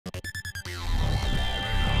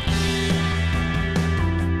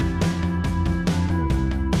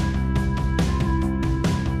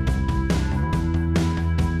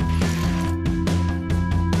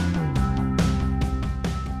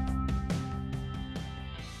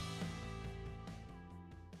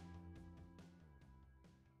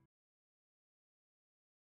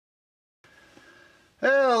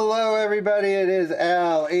everybody, it is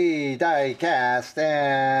LE Diecast,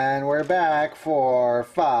 and we're back for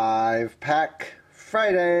 5-Pack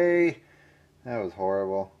Friday. That was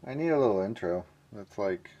horrible. I need a little intro. That's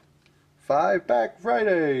like 5-Pack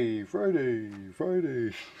Friday, Friday.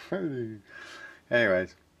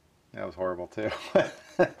 Anyways, that was horrible too.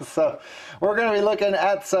 So we're going to be looking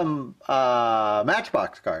at some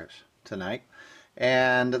Matchbox cars tonight.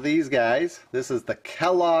 And these guys, this is the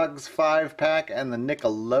Kellogg's 5-pack and the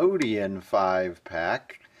Nickelodeon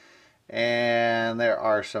 5-pack. And there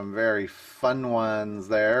are some very fun ones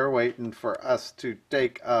there waiting for us to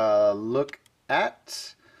take a look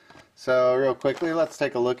at. So real quickly, let's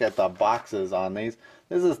take a look at the boxes on these.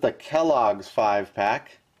 This is the Kellogg's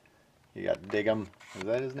 5-pack. You got Diggum. Is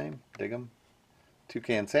that his name? Diggum?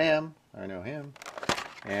 Toucan Sam. I know him.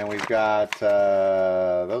 And we've got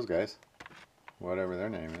those guys. Whatever their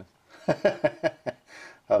name is.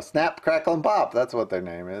 Oh, Snap, Crackle, and Pop. That's what their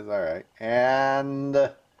name is. All right. And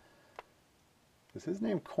is his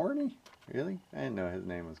name Corny? Really? I didn't know his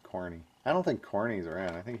name was Corny. I don't think Corny's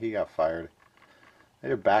around. I think he got fired. I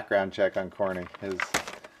did a background check on Corny. His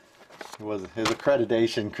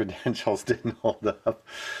accreditation credentials didn't hold up.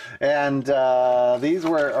 And these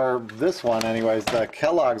were, or this one anyways, the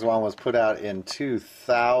Kellogg's one was put out in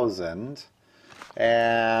 2000.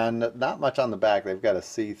 And not much on the back. They've got a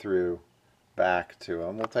see-through back to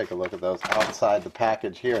them. We'll take a look at those outside the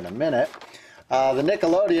package here in a minute. The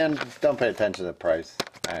Nickelodeon, don't pay attention to the price.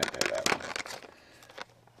 I didn't pay that one.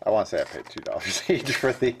 I want to say I paid $2 each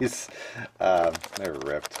for these. They were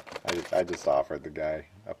ripped. I just offered the guy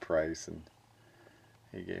a price and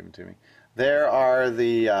he gave them to me. There are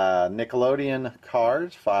the Nickelodeon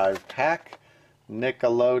cars, 5-pack.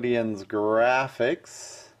 Nickelodeon's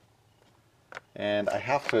graphics. And I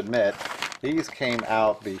have to admit, these came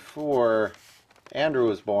out before Andrew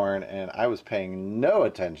was born, and I was paying no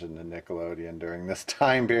attention to Nickelodeon during this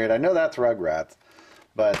time period. I know that's Rugrats,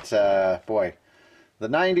 but boy, the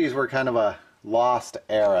 90s were kind of a lost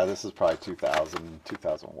era. This is probably 2000,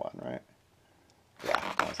 2001, right? Yeah,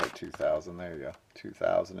 I was like 2000. There you go.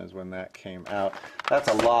 2000 is when that came out. That's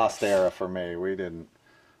a lost era for me. We didn't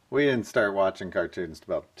start watching cartoons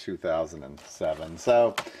until about 2007.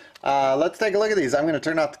 So let's take a look at these. I'm going to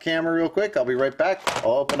turn off the camera real quick. I'll be right back.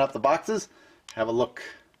 I'll open up the boxes, have a look.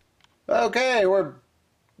 Okay, we're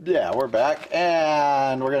back,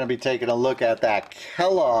 and we're going to be taking a look at that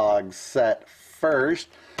Kellogg set first.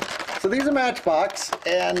 So these are Matchbox,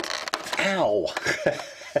 and ow,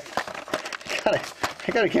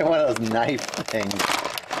 I gotta get one of those knife things.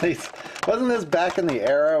 Wasn't this back in the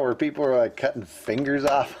era where people were like cutting fingers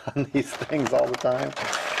off on these things all the time?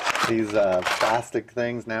 These plastic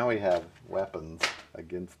things. Now we have weapons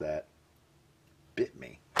against that. Bit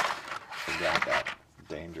me. Forgot that.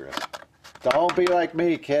 Dangerous. Don't be like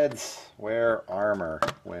me, kids. Wear armor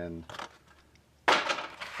when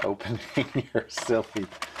opening your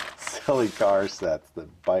silly car sets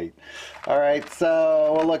that bite. Alright,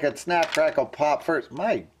 so we'll look at Snap, Crackle, Pop first.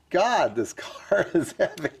 My God, this car is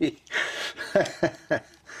heavy. I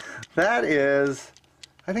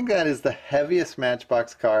think that is the heaviest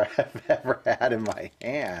Matchbox car I've ever had in my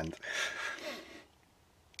hand.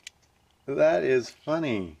 That is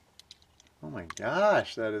funny. Oh my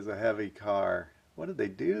gosh, that is a heavy car. What did they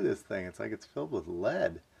do to this thing? It's like it's filled with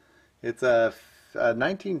lead. It's a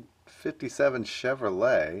 1957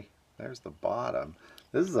 Chevrolet. There's the bottom.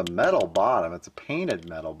 This is a metal bottom. It's a painted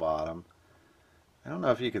metal bottom. I don't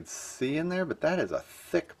know if you could see in there, but that is a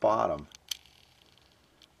thick bottom.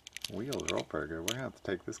 Wheels Rollberger. We're going to have to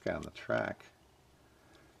take this guy on the track.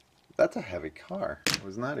 That's a heavy car. I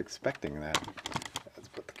was not expecting that. Let's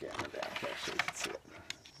put the camera down here so you can see it.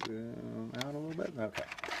 Zoom out a little bit. Okay.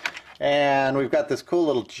 And we've got this cool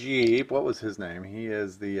little Jeep. What was his name? He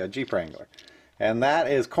is the Jeep Wrangler. And that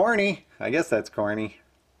is Corny. I guess that's Corny.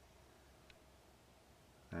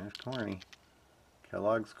 There's Corny.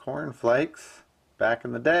 Kellogg's Corn Flakes. Back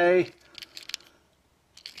in the day.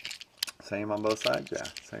 Same on both sides? Yeah,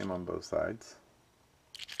 same on both sides.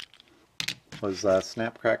 Was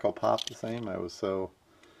Snap, Crackle, Pop the same? I was so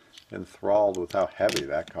enthralled with how heavy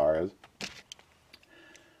that car is.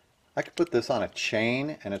 I could put this on a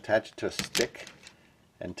chain and attach it to a stick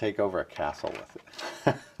and take over a castle with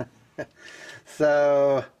it.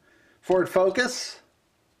 So, Ford Focus.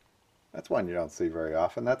 That's one you don't see very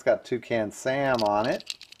often. That's got Toucan Sam on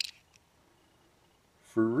it.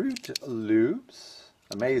 Fruit Loops.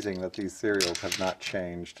 Amazing that these cereals have not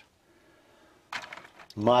changed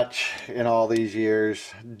much in all these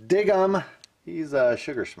years. Diggum. He's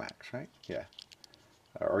Sugar Smacks, right? Yeah.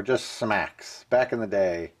 Or just Smacks. Back in the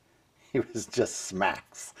day, he was just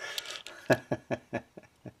Smacks.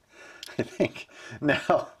 I think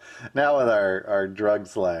now with our drug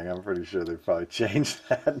slang, I'm pretty sure they've probably changed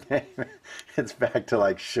that name. It's back to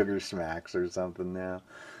like Sugar Smacks or something now.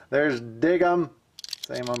 There's Dig 'em.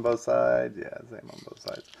 Same on both sides. Yeah, same on both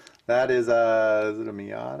sides. That is it a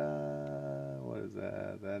Miata? What is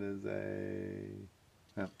that? That is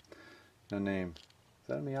a no name. Is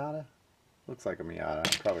that a Miata? Looks like a Miata.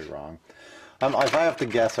 I'm probably wrong. If I have to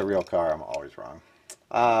guess a real car, I'm always wrong.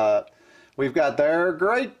 We've got They're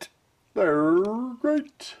Great. Kellogg's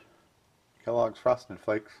Frosted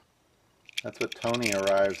Flakes. That's what Tony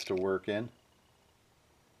arrives to work in.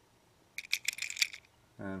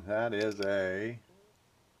 And that is a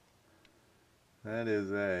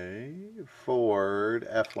Ford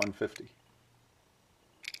F-150.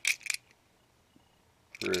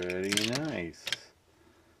 Pretty nice.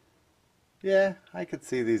 Yeah, I could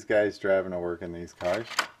see these guys driving to work in these cars.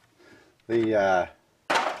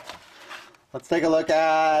 Let's take a look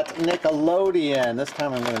at Nickelodeon. This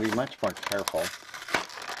time I'm going to be much more careful.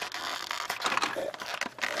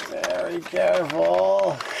 Very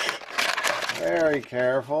careful. Very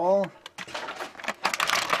careful.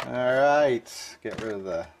 Alright, get rid of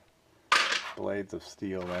the blades of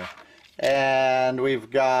steel there. And we've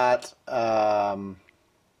got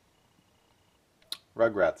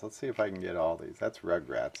Rugrats. Let's see if I can get all these. That's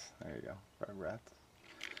Rugrats. There you go. Rugrats.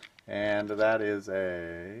 And that is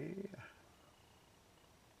a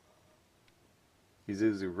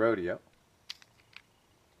Isuzu Rodeo.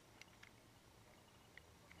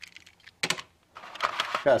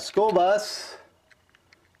 Got a school bus.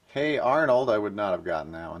 Hey Arnold. I would not have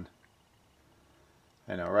gotten that one.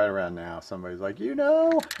 I know, right around now somebody's like, you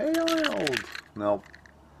know, Hey Arnold. Nope.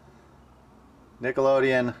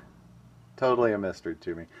 Nickelodeon. Totally a mystery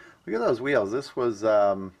to me. Look at those wheels. This was,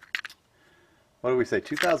 what do we say,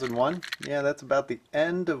 2001? Yeah, that's about the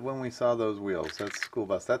end of when we saw those wheels. That's school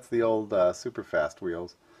bus. That's the old super fast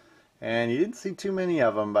wheels. And you didn't see too many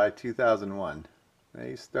of them by 2001.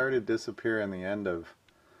 They started disappearing the end of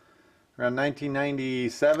around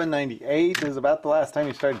 1997, 98 is about the last time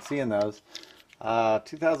you started seeing those.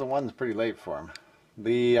 2001 is pretty late for them.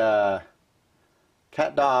 The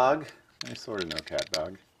Cat Dog, I sort of know Cat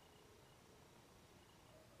Dog.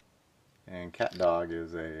 And Cat Dog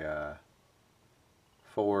is a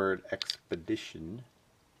Ford Expedition.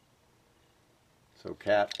 So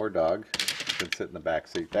cat or dog can sit in the back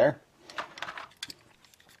seat there.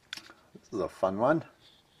 This is a fun one.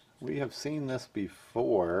 We have seen this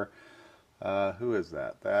before. Who is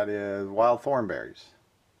that? That is Wild Thornberries.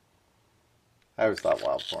 I always thought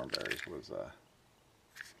Wild Thornberries was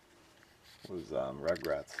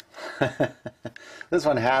Rugrats. This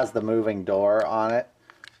one has the moving door on it.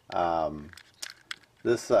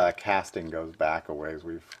 This casting goes back a ways.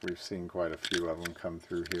 We've seen quite a few of them come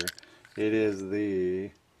through here. It is the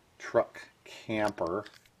truck camper,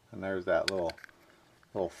 and there's that little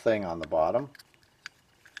thing on the bottom.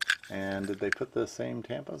 And did they put the same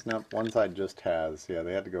tampons? No, one side just has. Yeah,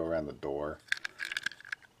 they had to go around the door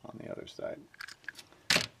on the other side.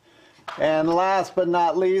 And last but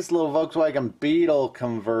not least, little Volkswagen Beetle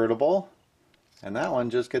convertible. And that one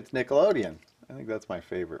just gets Nickelodeon. I think that's my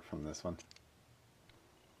favorite from this one.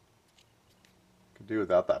 Could do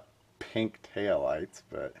without the pink taillights,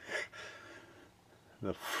 but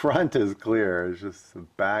the front is clear. It's just the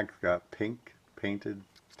back's got pink painted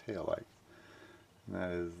taillights. And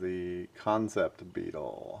that is the Concept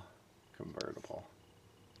Beetle convertible.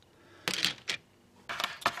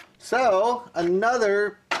 So,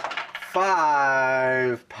 another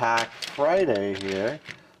 5-pack Friday here.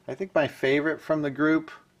 I think my favorite from the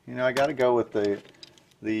group, you know, I got to go with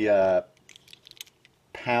the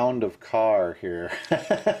pound of car here.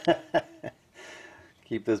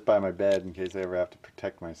 Keep this by my bed in case I ever have to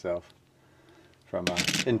protect myself from an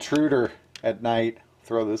intruder at night.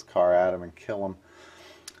 Throw this car at him and kill him.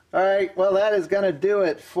 Alright, well that is going to do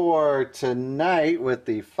it for tonight with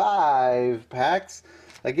the 5 packs.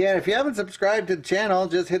 Again, if you haven't subscribed to the channel,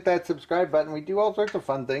 just hit that subscribe button. We do all sorts of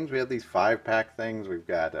fun things. We have these 5-pack things. We've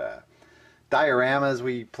got dioramas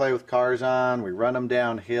we play with cars on. We run them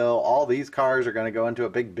downhill. All these cars are going to go into a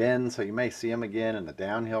big bin, so you may see them again in the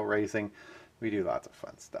downhill racing. We do lots of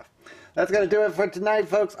fun stuff. That's going to do it for tonight,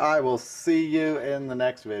 folks. I will see you in the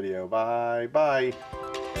next video. Bye. Bye.